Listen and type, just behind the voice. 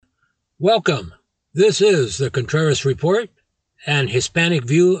Welcome. This is the Contreras Report and Hispanic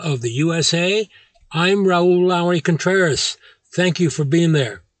View of the USA. I'm Raoul Lowery-Contreras. Thank you for being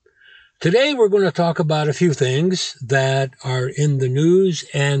there. Today we're going to talk about a few things that are in the news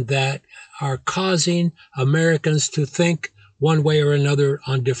and that are causing Americans to think one way or another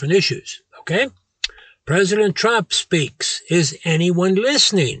on different issues. Okay? President Trump speaks. Is anyone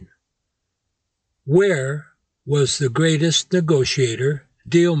listening? Where was the greatest negotiator,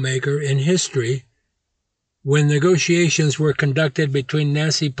 deal maker in history when negotiations were conducted between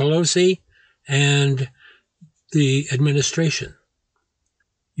Nancy Pelosi and the administration?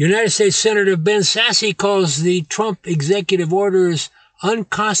 United States Senator Ben Sasse calls the Trump executive orders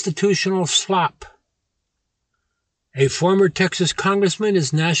unconstitutional slop. A former Texas congressman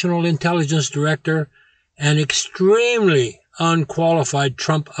is National Intelligence Director, an extremely unqualified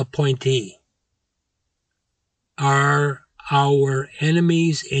Trump appointee. Are our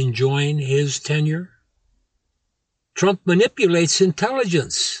enemies enjoying his tenure? Trump manipulates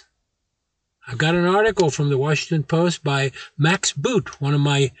intelligence. I got an article from the Washington Post by Max Boot, one of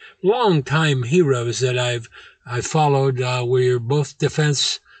my longtime heroes that I've followed. We're both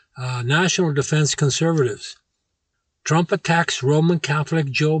national defense conservatives. Trump attacks Roman Catholic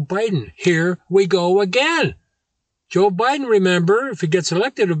Joe Biden. Here we go again. Joe Biden, remember, if he gets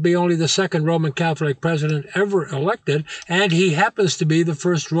elected, will be only the second Roman Catholic president ever elected, and he happens to be the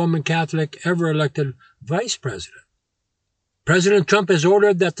first Roman Catholic ever elected vice president. President Trump has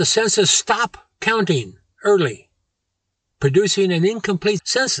ordered that the census stop counting early, producing an incomplete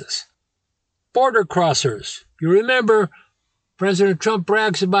census. Border crossers. You remember, President Trump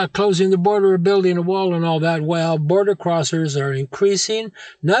brags about closing the border or building a wall and all that. Well, border crossers are increasing.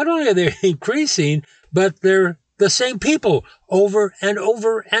 Not only are they increasing, but they're the same people over and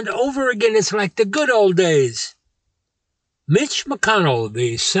over and over again. It's like the good old days. Mitch McConnell,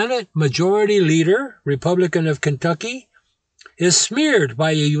 the Senate Majority Leader, Republican of Kentucky, is smeared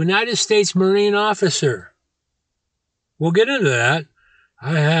by a United States Marine officer. We'll get into that.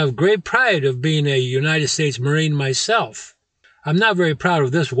 I have great pride of being a United States Marine myself. I'm not very proud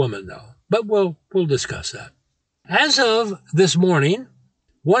of this woman, though, but we'll discuss that. As of this morning,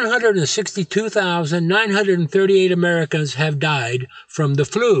 162,938 Americans have died from the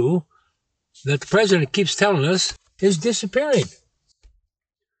flu that the president keeps telling us is disappearing.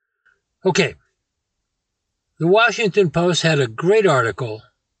 Okay. The Washington Post had a great article.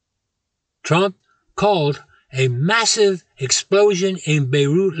 Trump called a massive explosion in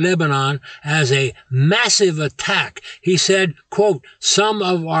Beirut, Lebanon, as a massive attack. He said, quote, some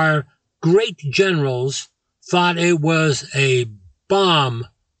of our great generals thought it was a bomb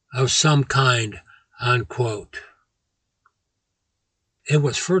of some kind, unquote. It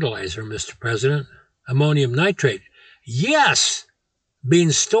was fertilizer, Mr. President. Ammonium nitrate. Yes,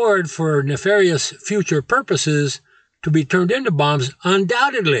 being stored for nefarious future purposes to be turned into bombs,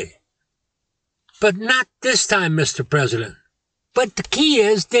 undoubtedly. But not this time, Mr. President. But the key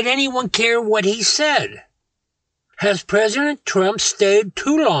is, did anyone care what he said? Has President Trump stayed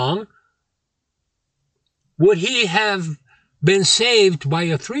too long? Would he have been saved by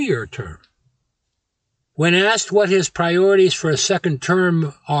a 3-year term? When asked what his priorities for a second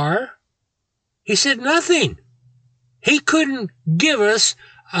term are, he said nothing. He couldn't give us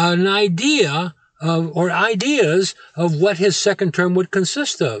an idea or ideas of what his second term would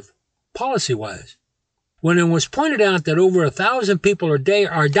consist of, policy-wise. When it was pointed out that over 1,000 people a day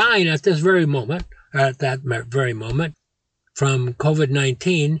are dying at that very moment, from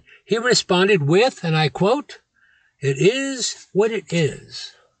COVID-19, he responded with, and I quote, "It is what it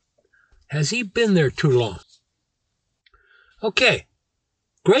is." Has he been there too long? Okay.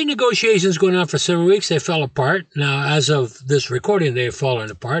 Great negotiations going on for several weeks. They fell apart. Now, as of this recording, they have fallen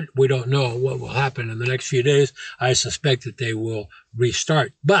apart. We don't know what will happen in the next few days. I suspect that they will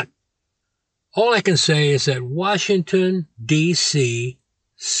restart. But all I can say is that Washington, D.C.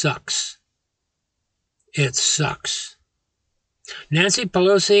 sucks. It sucks. Nancy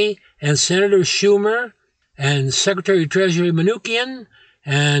Pelosi and Senator Schumer and Secretary of Treasury Mnuchin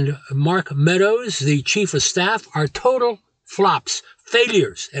and Mark Meadows, the chief of staff, are total flops,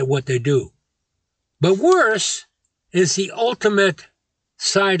 failures at what they do. But worse is the ultimate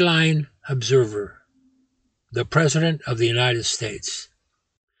sideline observer, the President of the United States.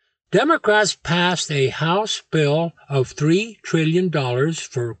 Democrats passed a House bill of $3 trillion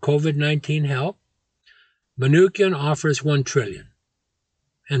for COVID-19 help. Mnuchin offers $1 trillion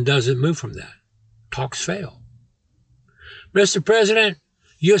and doesn't move from that. Talks fail. Mr. President,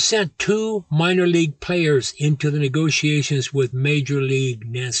 you sent 2 minor league players into the negotiations with Major League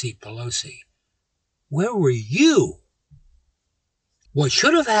Nancy Pelosi. Where were you? What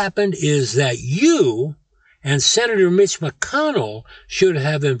should have happened is that you and Senator Mitch McConnell should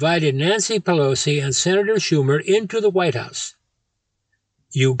have invited Nancy Pelosi and Senator Schumer into the White House.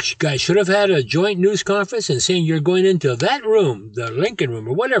 You guys should have had a joint news conference and saying you're going into that room, the Lincoln room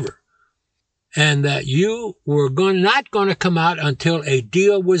or whatever, and that you were not going to come out until a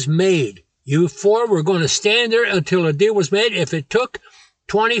deal was made. You four were going to stand there until a deal was made. If it took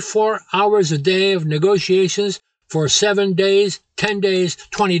 24 hours a day of negotiations for 7 days, 10 days,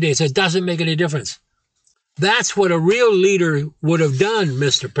 20 days, it doesn't make any difference. That's what a real leader would have done,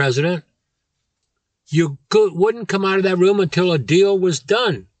 Mr. President. You wouldn't come out of that room until a deal was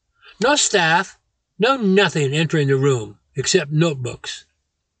done. No staff, no nothing entering the room except notebooks.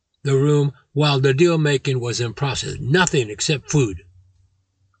 The room while the deal making was in process. Nothing except food.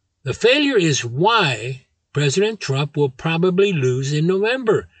 The failure is why President Trump will probably lose in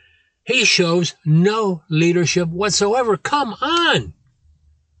November. He shows no leadership whatsoever. Come on.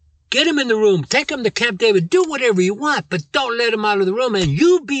 Get him in the room. Take him to Camp David. Do whatever you want, but don't let him out of the room, and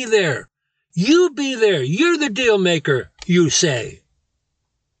you be there. You be there. You're the deal maker, you say.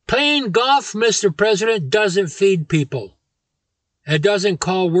 Playing golf, Mr. President, doesn't feed people. It doesn't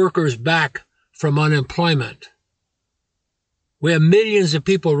call workers back from unemployment. We have millions of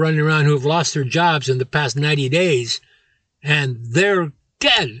people running around who have lost their jobs in the past 90 days, and they're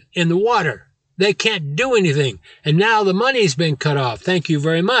dead in the water. They can't do anything, and now the money's been cut off. Thank you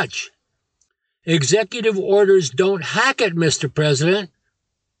very much. Executive orders don't hack it, Mr. President.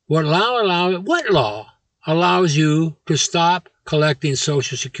 What law allows you to stop collecting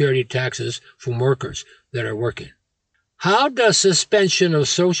Social Security taxes from workers that are working? How does suspension of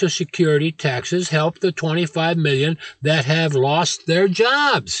Social Security taxes help the 25 million that have lost their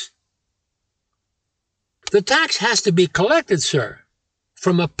jobs? The tax has to be collected, sir,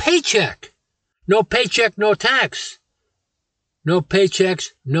 from a paycheck. No paycheck, no tax. No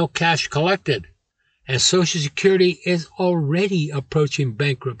paychecks, no cash collected. And Social Security is already approaching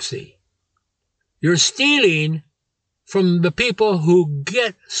bankruptcy. You're stealing from the people who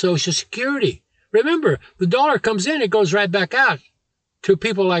get Social Security. Remember, the dollar comes in, it goes right back out to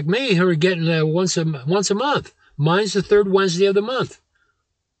people like me who are getting once a month. Mine's the third Wednesday of the month.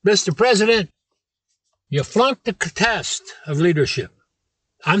 Mr. President, you flunked the test of leadership.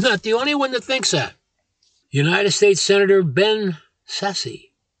 I'm not the only one that thinks that. United States Senator Ben Sasse,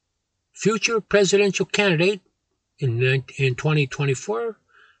 future presidential candidate in 2024,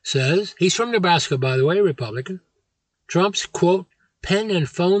 says, he's from Nebraska, by the way, Republican, Trump's, quote, pen and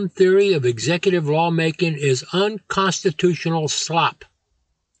phone theory of executive lawmaking is unconstitutional slop.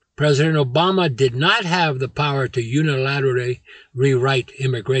 President Obama did not have the power to unilaterally rewrite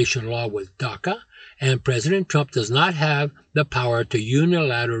immigration law with DACA, and President Trump does not have the power to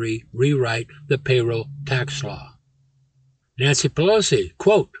unilaterally rewrite the payroll tax law. Nancy Pelosi,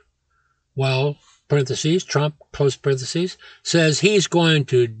 quote, well, parentheses, Trump, close parentheses, says he's going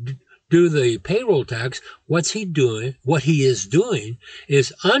to do the payroll tax. What he is doing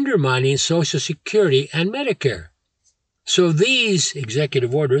is undermining Social Security and Medicare. So these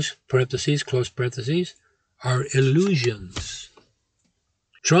executive orders, parentheses, close parentheses, are illusions.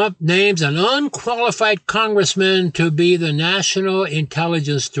 Trump names an unqualified congressman to be the National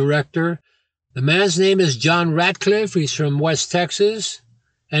Intelligence Director. The man's name is John Ratcliffe. He's from West Texas,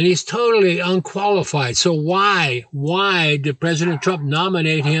 and he's totally unqualified. So why did President Trump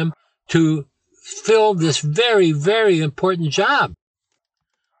nominate him to fill this very, very important job?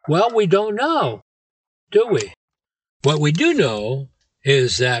 Well, we don't know, do we? What we do know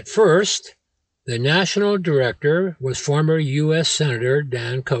is that first, the national director was former U.S. Senator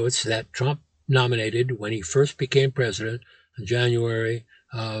Dan Coats that Trump nominated when he first became president in January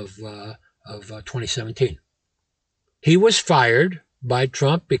of 2017. He was fired by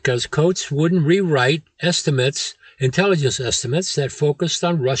Trump because Coats wouldn't rewrite intelligence estimates that focused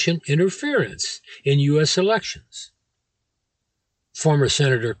on Russian interference in U.S. elections. Former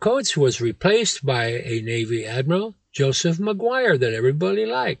Senator Coats was replaced by a Navy Admiral, Joseph Maguire, that everybody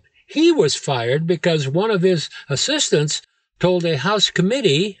liked. He was fired because one of his assistants told a House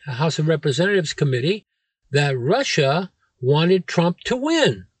of Representatives committee, that Russia wanted Trump to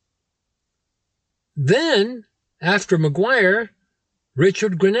win. Then, after Maguire,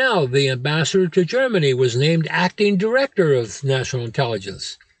 Richard Grenell, the ambassador to Germany, was named acting director of national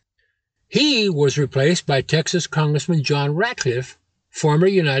intelligence. He was replaced by Texas Congressman John Ratcliffe, former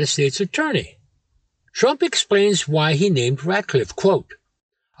United States attorney. Trump explains why he named Ratcliffe, quote,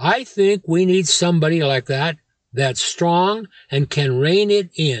 I think we need somebody like that that's strong and can rein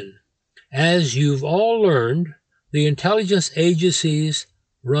it in. As you've all learned, the intelligence agencies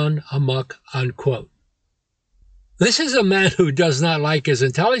run amok, unquote. This is a man who does not like his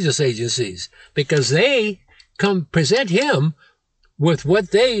intelligence agencies because they present him with what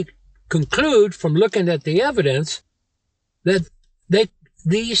they conclude from looking at the evidence that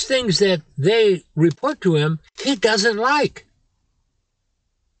these things that they report to him, he doesn't like.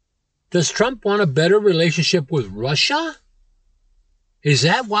 Does Trump want a better relationship with Russia? Is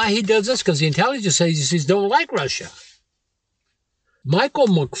that why he does this? Because the intelligence agencies don't like Russia. Michael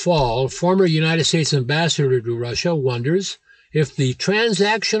McFaul, former United States ambassador to Russia, wonders if the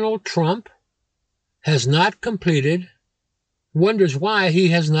transactional Trump wonders why he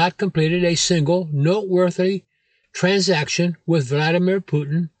has not completed a single noteworthy transaction with Vladimir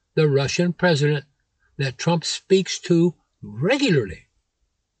Putin, the Russian president that Trump speaks to regularly.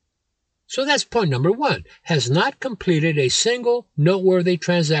 So that's point number one, has not completed a single noteworthy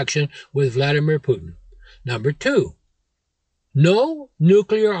transaction with Vladimir Putin. Number two, no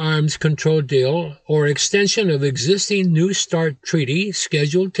nuclear arms control deal or extension of existing New START treaty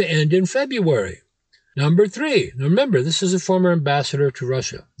scheduled to end in February. Number three, remember, this is a former ambassador to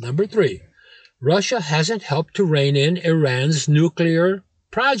Russia. Number three, Russia hasn't helped to rein in Iran's nuclear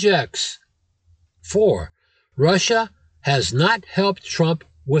projects. 4, Russia has not helped Trump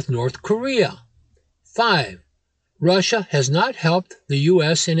with North Korea. 5, Russia has not helped the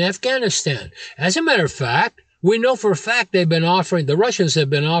U.S. in Afghanistan. As a matter of fact, we know for a fact the Russians have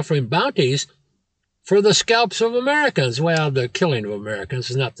been offering bounties for the scalps of Americans. Well, the killing of Americans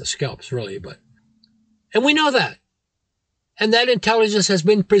is not the scalps, really, and we know that. And that intelligence has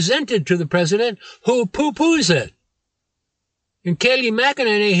been presented to the president, who poo-poos it. And Kayleigh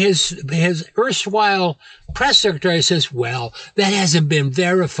McEnany, his erstwhile press secretary, says, well, that hasn't been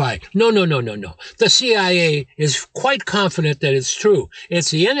verified. No. The CIA is quite confident that it's true. It's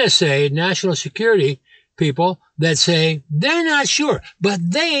the NSA, National Security people, that say they're not sure, but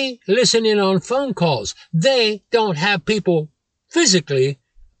they listen in on phone calls. They don't have people physically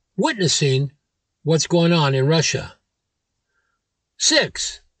witnessing what's going on in Russia.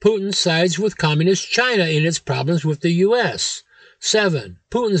 6, Putin sides with communist China in its problems with the U.S. 7,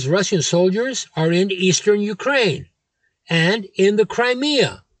 Putin's Russian soldiers are in eastern Ukraine and in the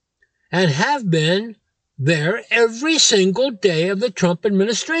Crimea and have been there every single day of the Trump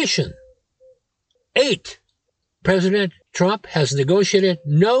administration. 8, President Trump has negotiated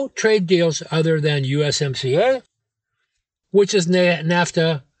no trade deals other than USMCA, which is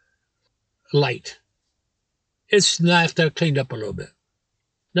NAFTA light. It's NAFTA cleaned up a little bit.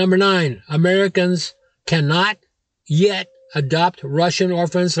 Number 9, Americans cannot yet adopt Russian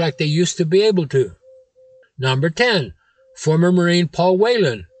orphans like they used to be able to. Number 10, former Marine Paul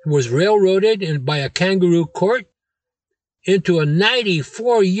Whelan was railroaded by a kangaroo court into a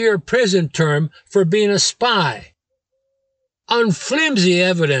 94-year prison term for being a spy on flimsy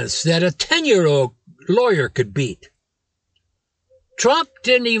evidence that a 10-year-old lawyer could beat. Trump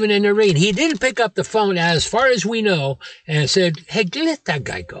didn't even intervene. He didn't pick up the phone, as far as we know, and said, hey, let that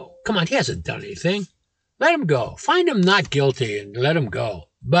guy go. Come on, he hasn't done anything. Let him go. Find him not guilty and let him go.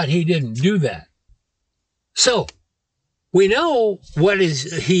 But he didn't do that. So we know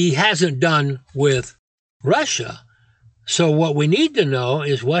he hasn't done with Russia. So what we need to know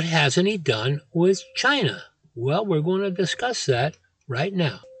is what hasn't he done with China? Well, we're going to discuss that right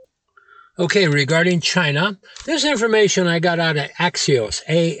now. Okay, regarding China, this information I got out of Axios,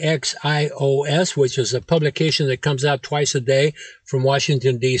 A-X-I-O-S, which is a publication that comes out twice a day from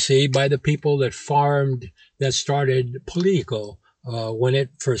Washington, D.C. by the people that started Politico when it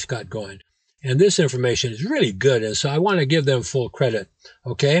first got going. And this information is really good, and so I want to give them full credit,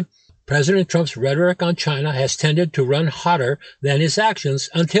 okay? President Trump's rhetoric on China has tended to run hotter than his actions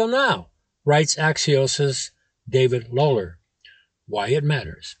until now, writes Axios' David Lawler. Why it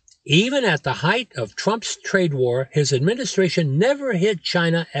matters. Even at the height of Trump's trade war, his administration never hit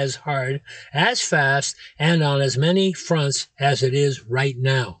China as hard, as fast, and on as many fronts as it is right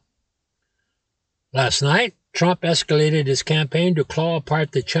now. Last night, Trump escalated his campaign to claw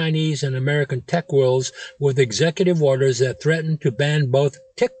apart the Chinese and American tech worlds with executive orders that threatened to ban both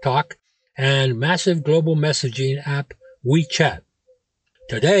TikTok and massive global messaging app WeChat.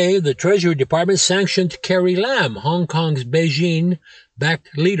 Today, the Treasury Department sanctioned Carrie Lam, Hong Kong's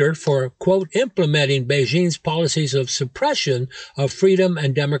Beijing-backed leader, for, quote, implementing Beijing's policies of suppression of freedom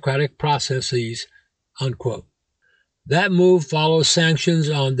and democratic processes, unquote. That move follows sanctions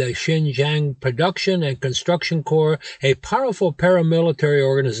on the Xinjiang Production and Construction Corps, a powerful paramilitary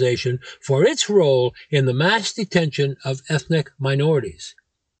organization, for its role in the mass detention of ethnic minorities.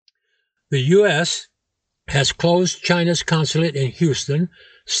 The U.S. has closed China's consulate in Houston,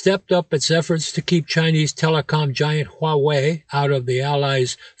 stepped up its efforts to keep Chinese telecom giant Huawei out of the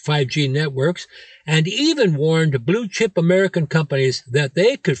Allies' 5G networks, and even warned blue-chip American companies that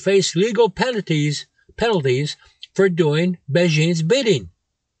they could face legal penalties for doing Beijing's bidding.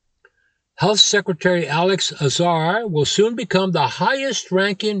 Health Secretary Alex Azar will soon become the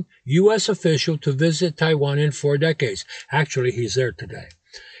highest-ranking U.S. official to visit Taiwan in 4 decades. Actually, he's there today.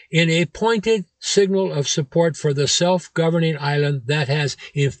 In a pointed signal of support for the self-governing island that has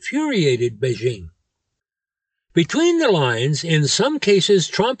infuriated Beijing. Between the lines, in some cases,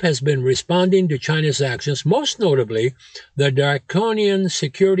 Trump has been responding to China's actions, most notably the draconian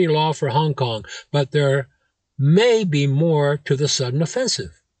security law for Hong Kong, but there may be more to the sudden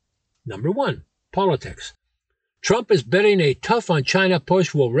offensive. Number 1, politics. Trump is betting a tough on China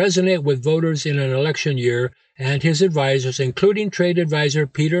push will resonate with voters in an election year, and his advisors, including trade advisor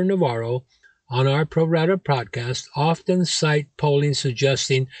Peter Navarro, on our Pro Rata podcast, often cite polling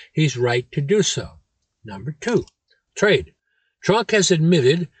suggesting he's right to do so. Number 2, trade. Trump has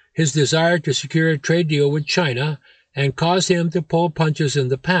admitted his desire to secure a trade deal with China and caused him to pull punches in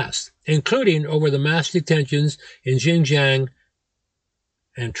the past, including over the mass detentions in Xinjiang,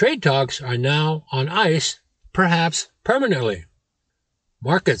 and trade talks are now on ice, perhaps permanently.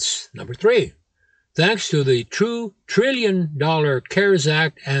 Markets. Number 3. Thanks to the $2 trillion CARES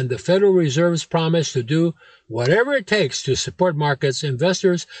Act and the Federal Reserve's promise to do whatever it takes to support markets,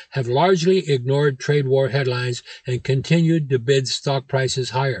 investors have largely ignored trade war headlines and continued to bid stock prices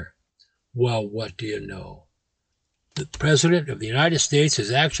higher. Well, what do you know? The President of the United States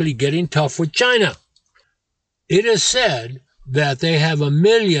is actually getting tough with China. It is said that they have 1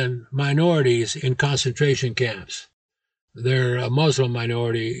 million minorities in concentration camps. They're a Muslim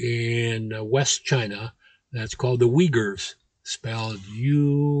minority in West China that's called the Uyghurs, spelled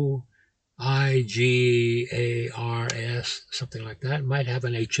U-I-G-A-R-S, something like that. Might have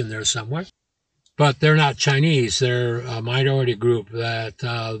an H in there somewhere. But they're not Chinese. They're a minority group that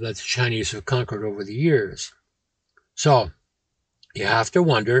the Chinese have conquered over the years. So you have to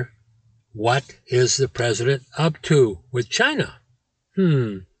wonder, what is the president up to with China?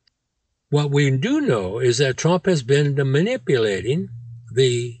 What we do know is that Trump has been manipulating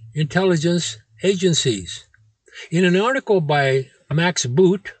the intelligence agencies. In an article by Max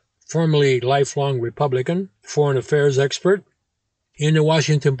Boot, formerly lifelong Republican, foreign affairs expert, in the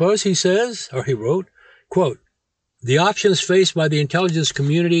Washington Post, he wrote, quote, "The options faced by the intelligence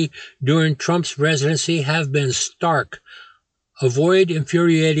community during Trump's presidency have been stark. Avoid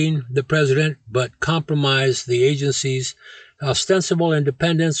infuriating the president, but compromise the agency's ostensible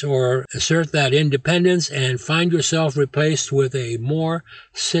independence, or assert that independence and find yourself replaced with a more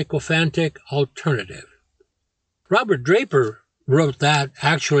sycophantic alternative." Robert Draper wrote that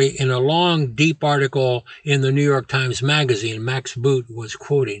actually in a long, deep article in the New York Times Magazine. Max Boot was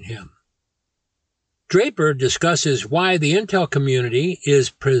quoting him. Draper discusses why the intel community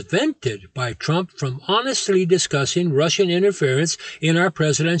is prevented by Trump from honestly discussing Russian interference in our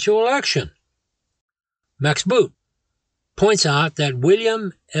presidential election. Max Boot points out that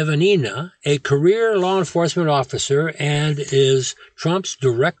William Evanina, a career law enforcement officer and is Trump's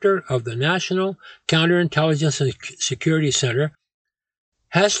director of the National Counterintelligence and Security Center,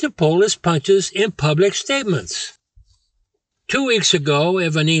 has to pull his punches in public statements. 2 weeks ago,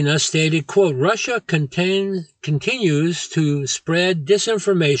 Evanina stated, quote, "Russia continues to spread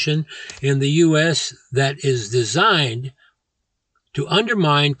disinformation in the U.S. that is designed to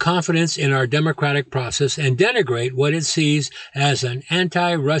undermine confidence in our democratic process and denigrate what it sees as an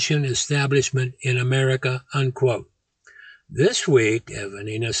anti-Russian establishment in America," unquote. This week,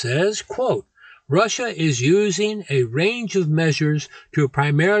 Evanina says, quote, "Russia is using a range of measures to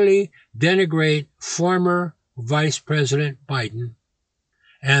primarily denigrate former Vice President Biden,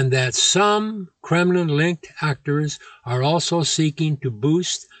 and that some Kremlin-linked actors are also seeking to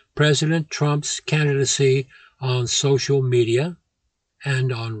boost President Trump's candidacy on social media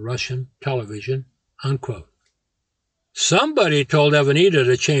and on Russian television," unquote. Somebody told Evanina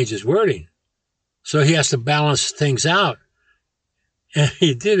to change his wording, so he has to balance things out. And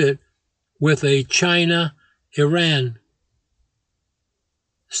he did it with a China-Iran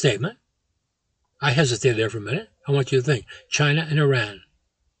statement. I hesitated there for a minute. I want you to think. China and Iran,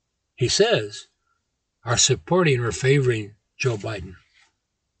 he says, are supporting or favoring Joe Biden.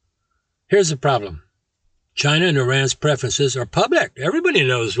 Here's the problem. China and Iran's preferences are public. Everybody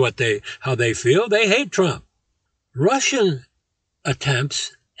knows how they feel. They hate Trump. Russian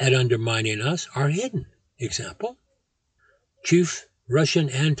attempts at undermining us are hidden. Example, chief Russian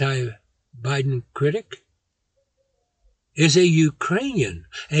anti-Biden critic is a Ukrainian,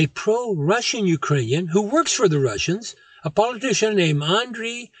 a pro-Russian Ukrainian who works for the Russians, a politician named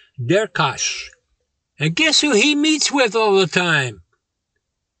Andriy Derkach. And guess who he meets with all the time?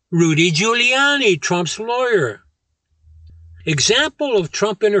 Rudy Giuliani, Trump's lawyer. Example of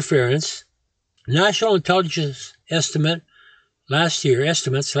Trump interference, National Intelligence estimates last year,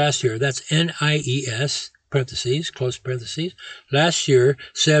 that's NIES, parentheses, close parentheses, last year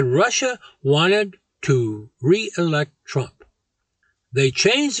said Russia wanted to re-elect Trump. They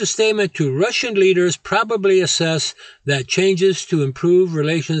changed the statement to Russian leaders probably assess that changes to improve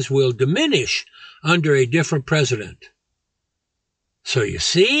relations will diminish under a different president. So you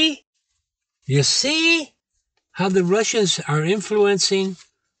see how the Russians are influencing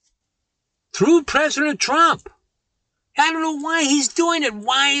through President Trump. I don't know why he's doing it.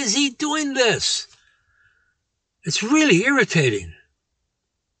 Why is he doing this? It's really irritating.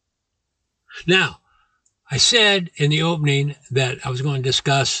 Now, I said in the opening that I was going to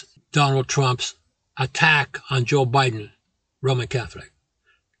discuss Donald Trump's attack on Joe Biden, Roman Catholic.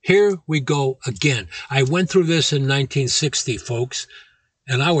 Here we go again. I went through this in 1960, folks,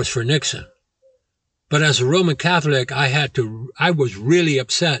 and I was for Nixon. But as a Roman Catholic, I was really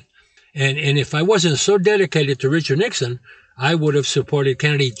upset. And if I wasn't so dedicated to Richard Nixon, I would have supported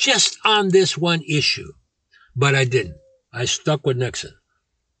Kennedy just on this one issue. But I didn't. I stuck with Nixon.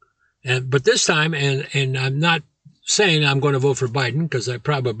 But this time, and I'm not saying I'm going to vote for Biden, because I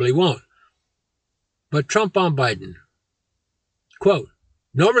probably won't. But Trump on Biden. Quote,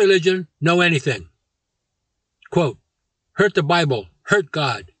 no religion, no anything. Quote, hurt the Bible, hurt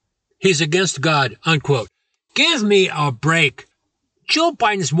God. He's against God, unquote. Give me a break. Joe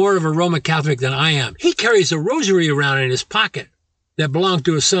Biden's more of a Roman Catholic than I am. He carries a rosary around in his pocket that belonged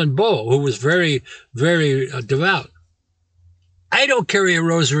to his son, Bo, who was very, very devout. I don't carry a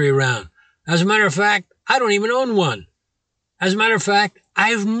rosary around. As a matter of fact, I don't even own one. As a matter of fact,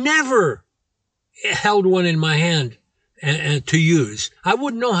 I've never held one in my hand and to use. I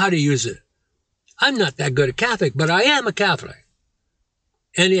wouldn't know how to use it. I'm not that good a Catholic, but I am a Catholic.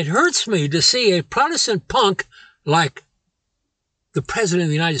 And it hurts me to see a Protestant punk like the President of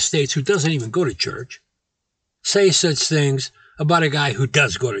the United States, who doesn't even go to church, say such things about a guy who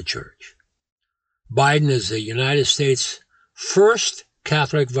does go to church. Biden is the United States' first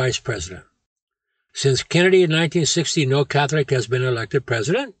Catholic vice president. Since Kennedy in 1960, no Catholic has been elected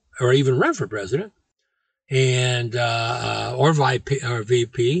president or even run for president, and or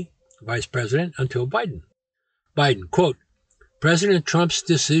VP, vice president, until Biden. Biden, quote, President Trump's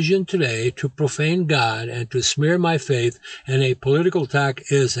decision today to profane God and to smear my faith in a political attack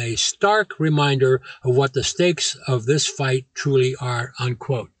is a stark reminder of what the stakes of this fight truly are,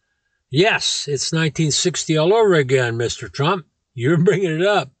 unquote. Yes, it's 1960 all over again, Mr. Trump. You're bringing it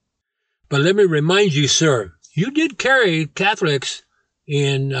up. But let me remind you, sir, you did carry Catholics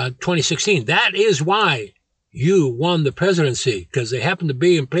in 2016. That is why you won the presidency, because they happen to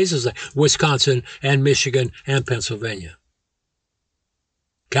be in places like Wisconsin and Michigan and Pennsylvania.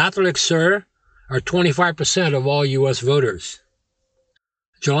 Catholics, sir, are 25% of all U.S. voters.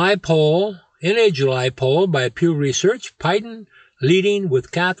 In a July poll by Pew Research, Biden leading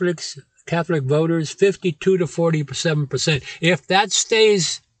with Catholic voters 52 to 47%. If that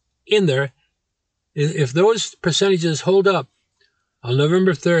stays in there, if those percentages hold up on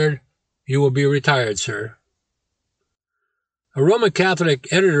November 3rd, you will be retired, sir. A Roman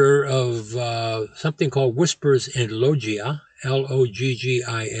Catholic editor of something called Whispers in Logia, Loggia.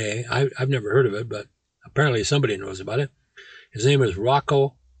 I've never heard of it, but apparently somebody knows about it. His name is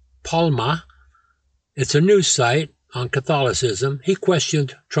Rocco Palma. It's a news site on Catholicism. He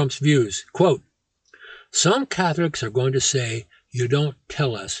questioned Trump's views. Quote, some Catholics are going to say, you don't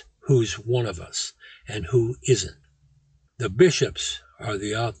tell us who's one of us and who isn't. The bishops are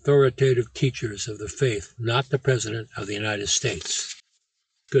the authoritative teachers of the faith, not the President of the United States.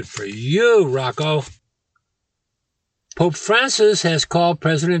 Good for you, Rocco. Pope Francis has called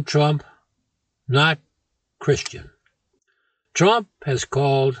President Trump not Christian. Trump has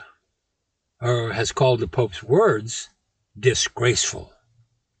called the Pope's words disgraceful.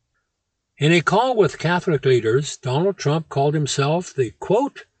 In a call with Catholic leaders, Donald Trump called himself the,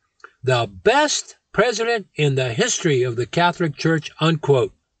 quote, the best president in the history of the Catholic Church,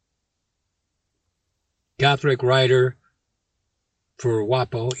 unquote. Catholic writer for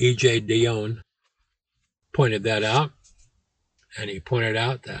WAPO, E.J. Dionne, pointed that out. And he pointed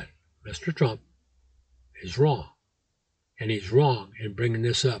out that Mr. Trump is wrong. And he's wrong in bringing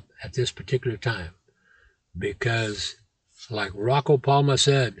this up at this particular time. Because, like Rocco Palma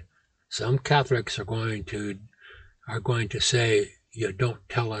said, some Catholics are going to say, you don't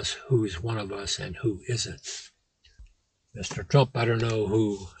tell us who's one of us and who isn't. Mr. Trump, I don't know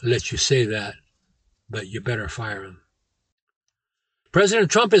who let you say that, but you better fire him. President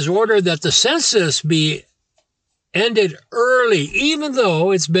Trump has ordered that the census be ended early, even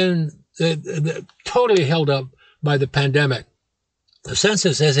though it's been totally held up by the pandemic. The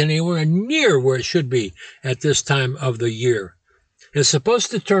census isn't anywhere near where it should be at this time of the year. It's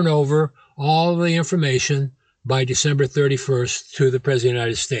supposed to turn over all the information by December 31st to the President of the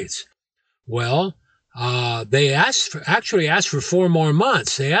United States. Well, they actually asked for 4 more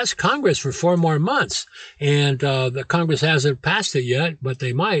months. They asked Congress for 4 more months, and the Congress hasn't passed it yet, but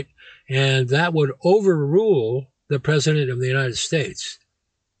they might, and that would overrule the President of the United States.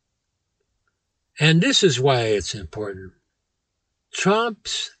 And this is why it's important.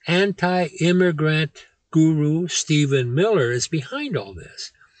 Trump's anti-immigrant guru, Stephen Miller, is behind all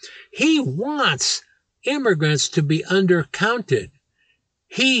this. He wants immigrants to be undercounted.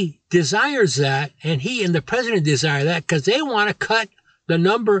 He desires that, and he and the president desire that because they want to cut the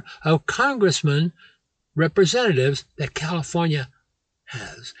number of congressmen, representatives that California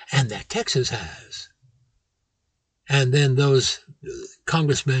has and that Texas has. And then those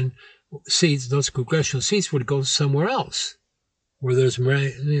congressmen seats, those congressional seats would go somewhere else where there's,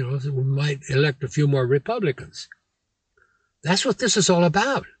 we might elect a few more Republicans. That's what this is all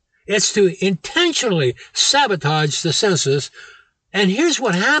about. It's to intentionally sabotage the census. And here's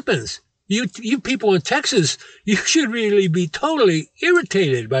what happens. You people in Texas, you should really be totally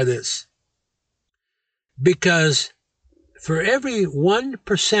irritated by this. Because for every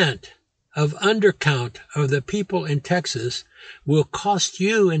 1% of undercount of the people in Texas will cost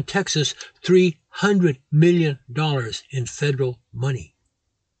you in Texas $300 million in federal money.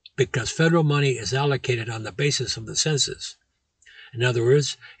 Because federal money is allocated on the basis of the census. In other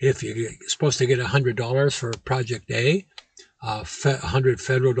words, if you're supposed to get $100 for Project A, $100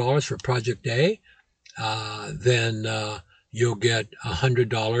 federal dollars for Project A, then you'll get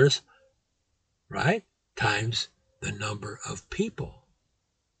 $100, right, times the number of people.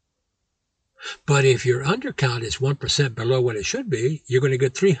 But if your undercount is 1% below what it should be, you're going to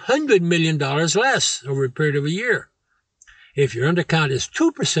get $300 million less over a period of a year. If your undercount is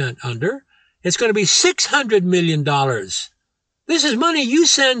 2% under, it's going to be $600 million. This is money you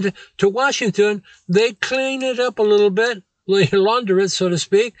send to Washington. They clean it up a little bit, launder it, so to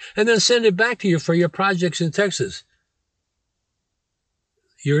speak, and then send it back to you for your projects in Texas.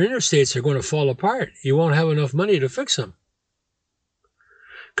 Your interstates are going to fall apart. You won't have enough money to fix them.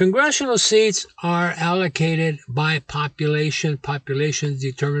 Congressional seats are allocated by population. Population is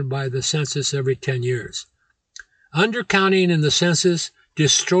determined by the census every 10 years. Undercounting in the census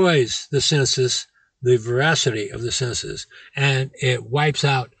destroys the census, the veracity of the census, and it wipes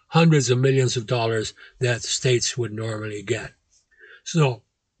out hundreds of millions of dollars that states would normally get. So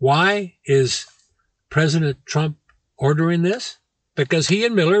why is President Trump ordering this? Because he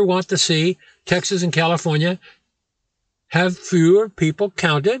and Miller want to see Texas and California have fewer people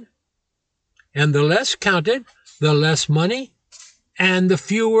counted, and the less counted, the less money, and the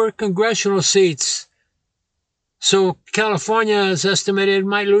fewer congressional seats. So California is estimated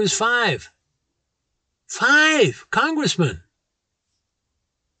might lose 5 congressmen.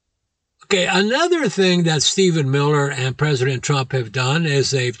 Okay, another thing that Stephen Miller and President Trump have done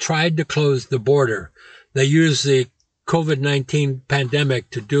is they've tried to close the border. They use the COVID-19 pandemic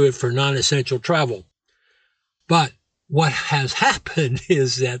to do it for non-essential travel. But what has happened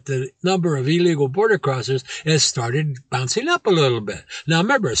is that the number of illegal border crossers has started bouncing up a little bit. Now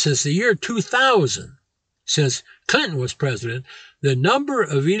remember, since the year 2000, since Clinton was president, the number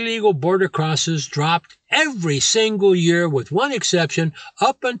of illegal border crossers dropped every single year with one exception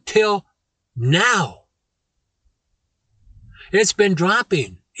up until now. It's been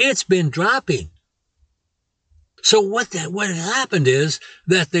dropping. It's been dropping. So what has happened is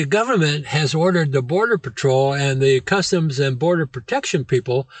that the government has ordered the Border Patrol and the Customs and Border Protection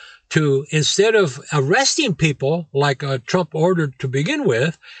people to, instead of arresting people like Trump ordered to begin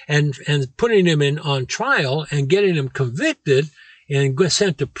with and putting them on trial and getting them convicted and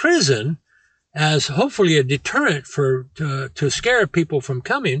sent to prison as hopefully a deterrent to scare people from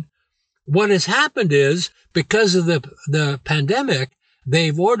coming, what has happened is because of the pandemic,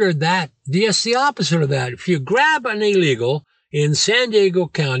 they've ordered that, yes, the opposite of that. If you grab an illegal in San Diego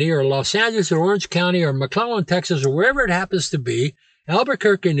County or Los Angeles or Orange County or McClellan, Texas, or wherever it happens to be,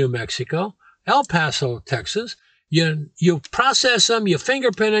 Albuquerque, New Mexico, El Paso, Texas, you process them, you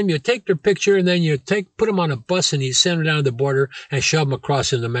fingerprint them, you take their picture, and then you put them on a bus and you send them down to the border and shove them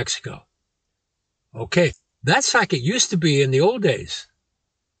across into Mexico. Okay, that's like it used to be in the old days.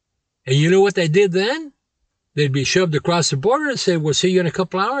 And you know what they did then? They'd be shoved across the border and say, we'll see you in a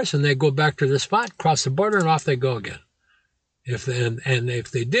couple hours. And they'd go back to the spot, cross the border, and off they go again. If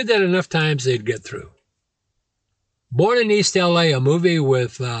they did that enough times, they'd get through. Born in East L.A., a movie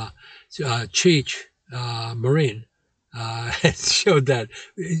with Cheech, Marine. It showed that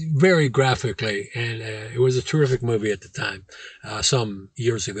very graphically, and it was a terrific movie at the time, some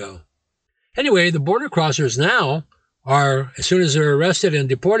years ago. Anyway, the border crossers now are, as soon as they're arrested and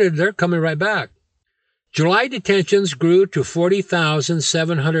deported, they're coming right back. July detentions grew to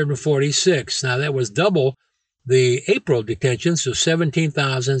 40,746. Now, that was double the April detentions of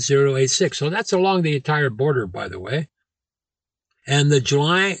 17,086. So that's along the entire border, by the way. And the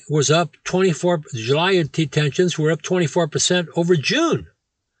July was up 24, July detentions were up 24% over June.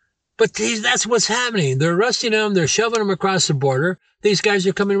 But that's what's happening. They're arresting them. They're shoving them across the border. These guys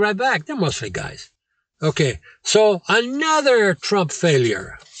are coming right back. They're mostly guys. Okay. So another Trump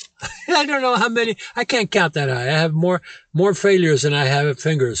failure. I don't know how many. I can't count that high. I have more failures than I have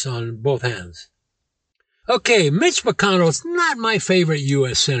fingers on both hands. Okay. Mitch McConnell is not my favorite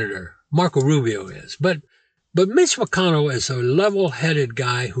U.S. Senator. Marco Rubio is. But Mitch McConnell is a level-headed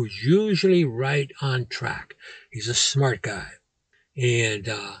guy who's usually right on track. He's a smart guy. And,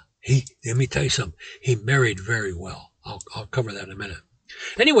 let me tell you something. He married very well. I'll cover that in a minute.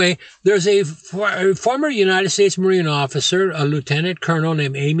 Anyway, there's a former United States Marine officer, a lieutenant colonel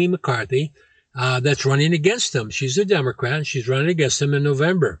named Amy McCarthy, that's running against him. She's a Democrat, and she's running against him in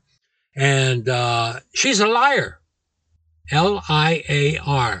November. And she's a liar.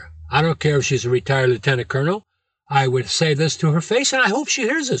 L-I-A-R. I don't care if she's a retired lieutenant colonel. I would say this to her face, and I hope she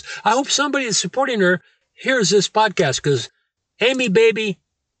hears this. I hope somebody that's supporting her hears this podcast, because, Amy, baby,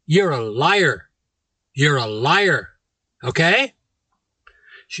 you're a liar. You're a liar. Okay?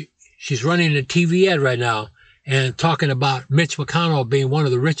 She's running a TV ad right now and talking about Mitch McConnell being one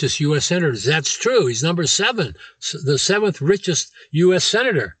of the richest U.S. senators. That's true. He's number 7, the 7th richest U.S.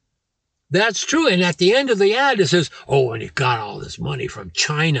 senator. That's true. And at the end of the ad, it says, oh, and he got all this money from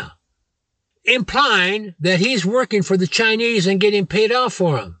China, implying that he's working for the Chinese and getting paid off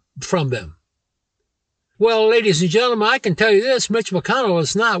from them. Well, ladies and gentlemen, I can tell you this, Mitch McConnell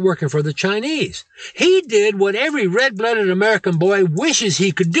is not working for the Chinese. He did what every red-blooded American boy wishes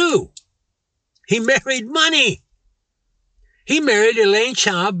he could do. He married money. He married Elaine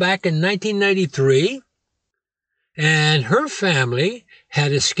Chao back in 1993, and her family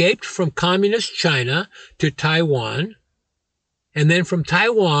had escaped from communist China to Taiwan, and then from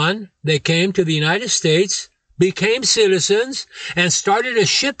Taiwan, they came to the United States, became citizens, and started a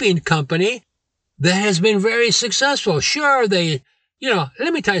shipping company that has been very successful. Sure, let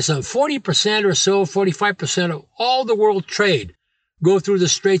me tell you something, 40% or so, 45% of all the world trade go through the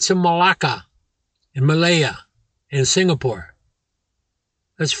Straits of Malacca and Malaya and Singapore.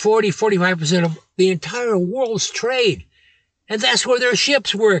 That's 45% of the entire world's trade. And that's where their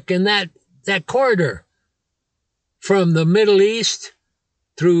ships work, in that corridor. From the Middle East,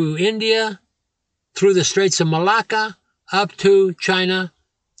 through India, through the Straits of Malacca, up to China,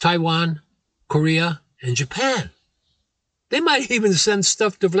 Taiwan, Korea, and Japan. They might even send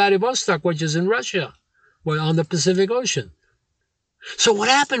stuff to Vladivostok, which is in Russia, on the Pacific Ocean. So what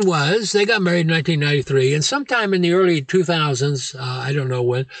happened was, they got married in 1993, and sometime in the early 2000s, I don't know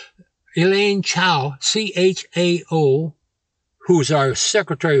when, Elaine Chao, C-H-A-O, who's our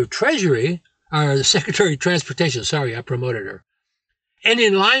Secretary of Treasury, or Secretary of Transportation, sorry, I promoted her, and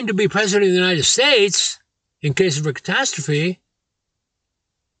in line to be President of the United States, in case of a catastrophe,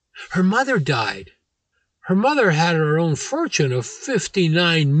 her mother died. Her mother had her own fortune of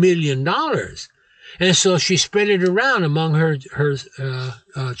 $59 million. And so she spread it around among her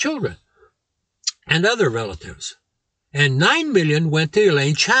children and other relatives. And $9 million went to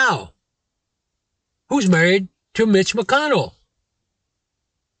Elaine Chao, who's married to Mitch McConnell.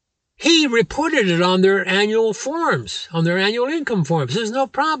 He reported it on their annual forms, on their annual income forms. There's no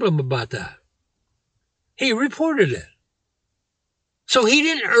problem about that. He reported it. So he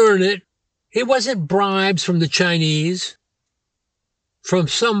didn't earn it. It wasn't bribes from the Chinese. From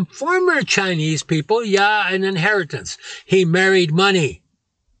some former Chinese people, an inheritance. He married money.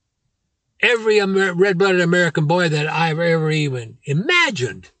 Every red-blooded American boy that I've ever even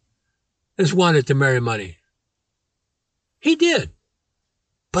imagined has wanted to marry money. He did.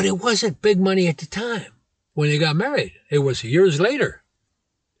 But it wasn't big money at the time when they got married. It was years later.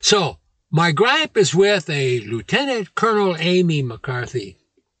 So, my gripe is with a Lieutenant Colonel Amy McCarthy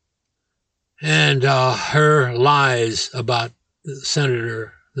and her lies about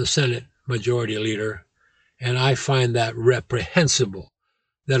the Senate Majority Leader, and I find that reprehensible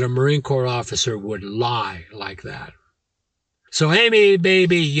that a Marine Corps officer would lie like that. So, Amy,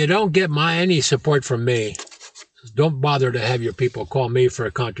 baby, you don't get any support from me. Don't bother to have your people call me for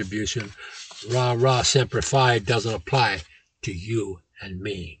a contribution. Rah, rah, semper fi doesn't apply to you and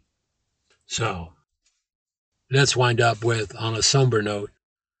me. So, let's wind up with, on a somber note,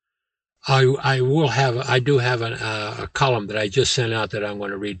 I do have a column that I just sent out that I'm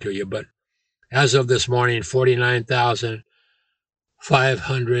going to read to you. But as of this morning,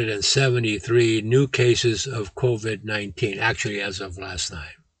 49,573 new cases of COVID-19. Actually, as of last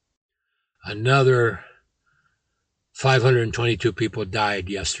night, another 522 people died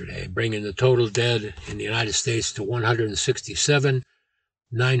yesterday, bringing the total dead in the United States to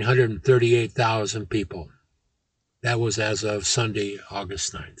 167,938,000 people. That was as of Sunday,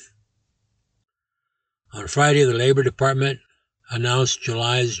 August 9th. On Friday, the Labor Department announced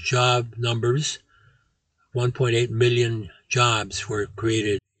July's job numbers. 1.8 million jobs were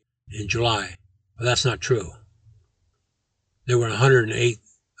created in July. Well, that's not true. There were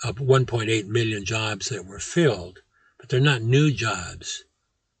 1.8 million jobs that were filled, but they're not new jobs.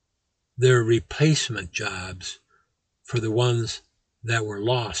 They're replacement jobs for the ones that were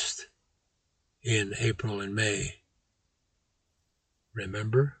lost in April and May.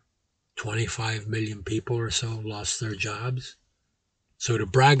 Remember? 25 million people or so lost their jobs. So to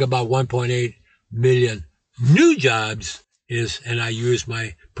brag about 1.8 million new jobs is, and I use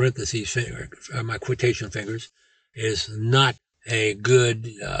my parentheses, my quotation fingers, is not a good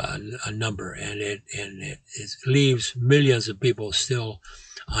a number, and it leaves millions of people still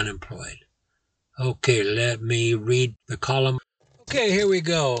unemployed. Okay, let me read the column. Okay, here we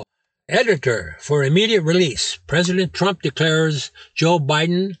go. Editor, for immediate release, President Trump declares Joe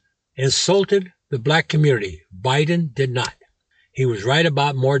Biden insulted the black community. Biden did not. He was right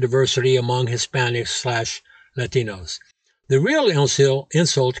about more diversity among Hispanics/Latinos. The real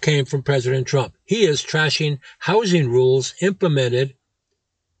insult came from President Trump. He is trashing housing rules implemented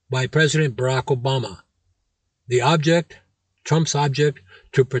by President Barack Obama. Trump's object,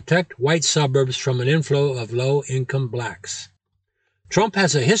 to protect white suburbs from an inflow of low-income blacks. Trump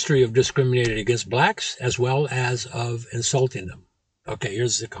has a history of discriminating against blacks as well as of insulting them. Okay,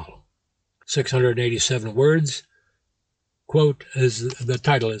 here's the column. 687 words. Quote, the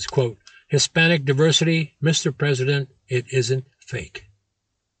title is, quote, Hispanic Diversity, Mr. President, It Isn't Fake,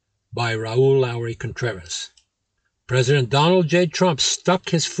 by Raoul Lowery-Contreras. President Donald J. Trump stuck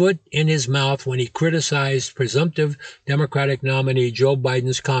his foot in his mouth when he criticized presumptive Democratic nominee Joe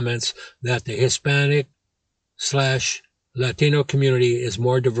Biden's comments that the Hispanic/Latino community is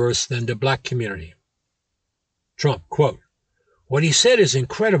more diverse than the black community. Trump, quote, what he said is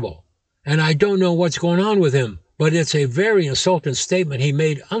incredible, and I don't know what's going on with him, but it's a very insulting statement he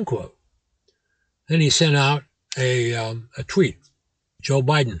made, unquote. Then he sent out a tweet. Joe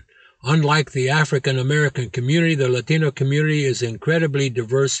Biden, unlike the African American community, the Latino community is an incredibly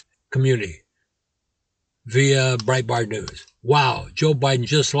diverse community. Via Breitbart News. Wow, Joe Biden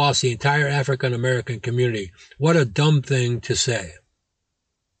just lost the entire African American community. What a dumb thing to say.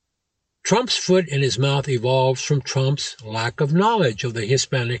 Trump's foot in his mouth evolves from Trump's lack of knowledge of the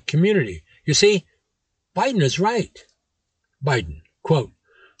Hispanic community. You see, Biden is right. Biden, quote,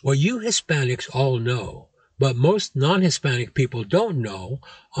 what you Hispanics all know, but most non-Hispanic people don't know,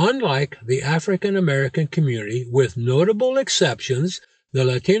 unlike the African American community, with notable exceptions, the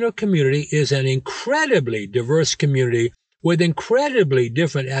Latino community is an incredibly diverse community with incredibly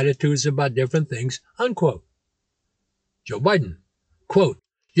different attitudes about different things, unquote. Joe Biden, quote,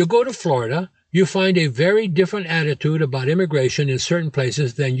 you go to Florida, you find a very different attitude about immigration in certain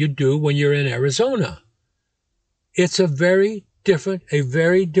places than you do when you're in Arizona. It's a very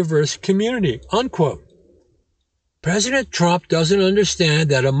diverse community, unquote. President Trump doesn't understand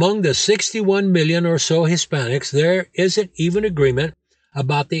that among the 61 million or so Hispanics, there isn't even agreement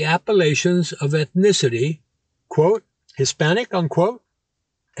about the appellations of ethnicity, quote, Hispanic, unquote,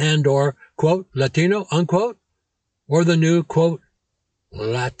 and or, quote, Latino, unquote, or the new, quote,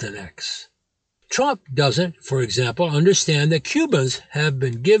 Latinx. Trump doesn't, for example, understand that Cubans have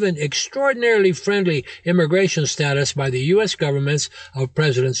been given extraordinarily friendly immigration status by the U.S. governments of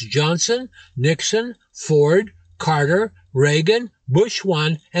Presidents Johnson, Nixon, Ford, Carter, Reagan, Bush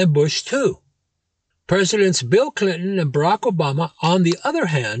 1, and Bush 2. Presidents Bill Clinton and Barack Obama, on the other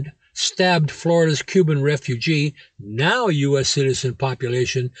hand, stabbed Florida's Cuban refugee, now U.S. citizen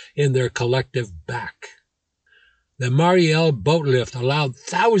population in their collective back. The Mariel boat lift allowed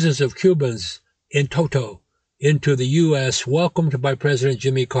thousands of Cubans in toto into the U.S., welcomed by President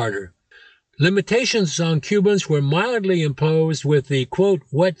Jimmy Carter. Limitations on Cubans were mildly imposed with the, quote,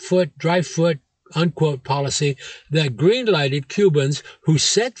 wet foot, dry foot, unquote, policy that greenlighted Cubans who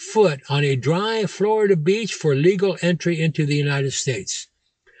set foot on a dry Florida beach for legal entry into the United States.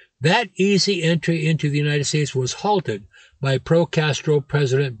 That easy entry into the United States was halted by pro-Castro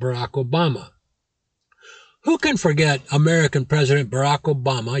President Barack Obama. Who can forget American President Barack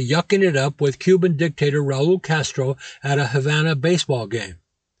Obama yucking it up with Cuban dictator Raul Castro at a Havana baseball game?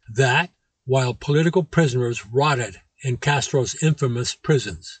 That while political prisoners rotted in Castro's infamous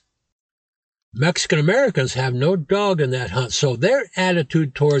prisons. Mexican Americans have no dog in that hunt, so their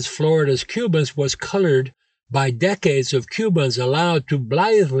attitude towards Florida's Cubans was colored by decades of Cubans allowed to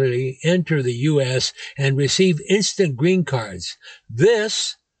blithely enter the U.S. and receive instant green cards.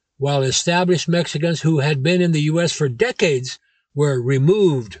 This, while established Mexicans who had been in the U.S. for decades were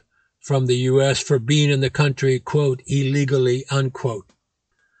removed from the U.S. for being in the country, quote, illegally, unquote.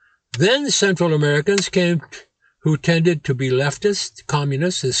 Then Central Americans came who tended to be leftist,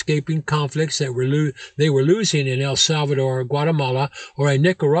 communists, escaping conflicts that they were losing in El Salvador, Guatemala, or a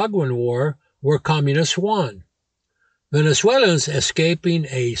Nicaraguan war where communists won. Venezuelans escaping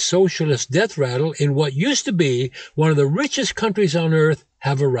a socialist death rattle in what used to be one of the richest countries on earth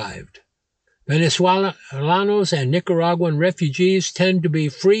have arrived. Venezuelanos and Nicaraguan refugees tend to be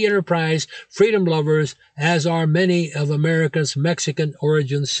free enterprise, freedom lovers, as are many of America's Mexican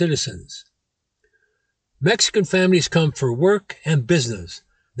origin citizens. Mexican families come for work and business.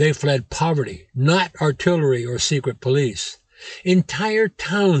 They fled poverty, not artillery or secret police. Entire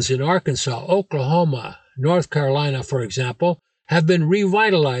towns in Arkansas, Oklahoma, North Carolina, for example, have been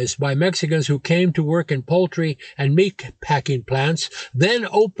revitalized by Mexicans who came to work in poultry and meat packing plants, then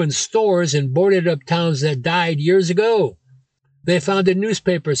opened stores in boarded up towns that died years ago. They founded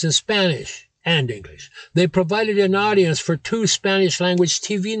newspapers in Spanish and English. They provided an audience for 2 Spanish-language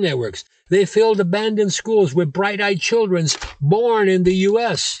TV networks. They filled abandoned schools with bright-eyed children born in the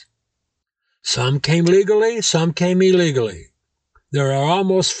U.S. Some came legally, some came illegally. There are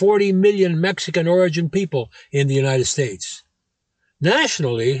almost 40 million Mexican-origin people in the United States.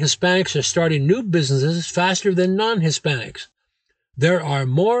 Nationally, Hispanics are starting new businesses faster than non-Hispanics. There are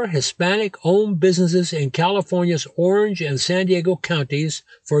more Hispanic-owned businesses in California's Orange and San Diego counties,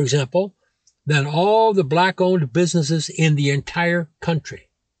 for example, than all the black-owned businesses in the entire country.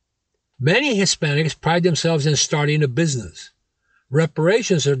 Many Hispanics pride themselves in starting a business.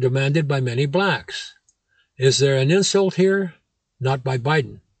 Reparations are demanded by many blacks. Is there an insult here? Not by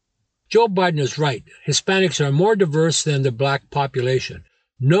Biden. Joe Biden is right. Hispanics are more diverse than the black population.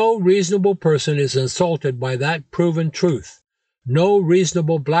 No reasonable person is insulted by that proven truth. No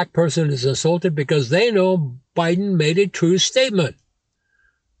reasonable black person is insulted because they know Biden made a true statement.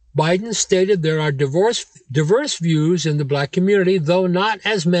 Biden stated there are diverse views in the black community, though not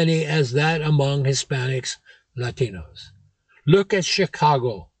as many as that among Hispanics, Latinos. Look at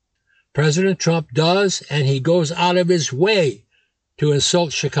Chicago. President Trump does, and he goes out of his way to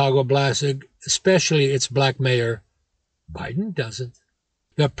insult Chicago blacks, especially its black mayor. Biden doesn't.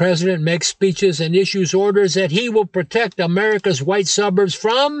 The president makes speeches and issues orders that he will protect America's white suburbs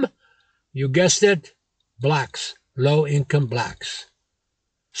from, you guessed it, blacks, low-income blacks.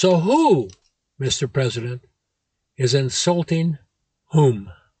 So who, Mr. President, is insulting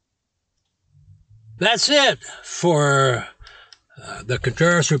whom? That's it for the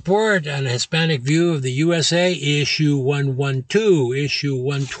Contreras Report and Hispanic View of the USA, Issue 112, Issue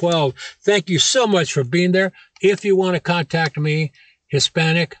 112. Thank you so much for being there. If you want to contact me,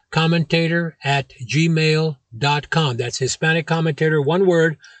 HispanicCommentator@gmail.com. That's Hispanic Commentator, one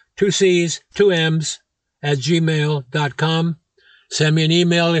word, 2 C's, 2 M's, @gmail.com. Send me an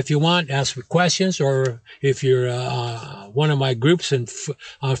email if you want, ask me questions, or if you're one of my groups on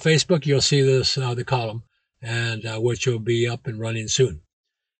Facebook, you'll see this the column, and which will be up and running soon.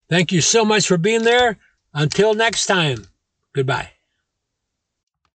 Thank you so much for being there. Until next time, goodbye.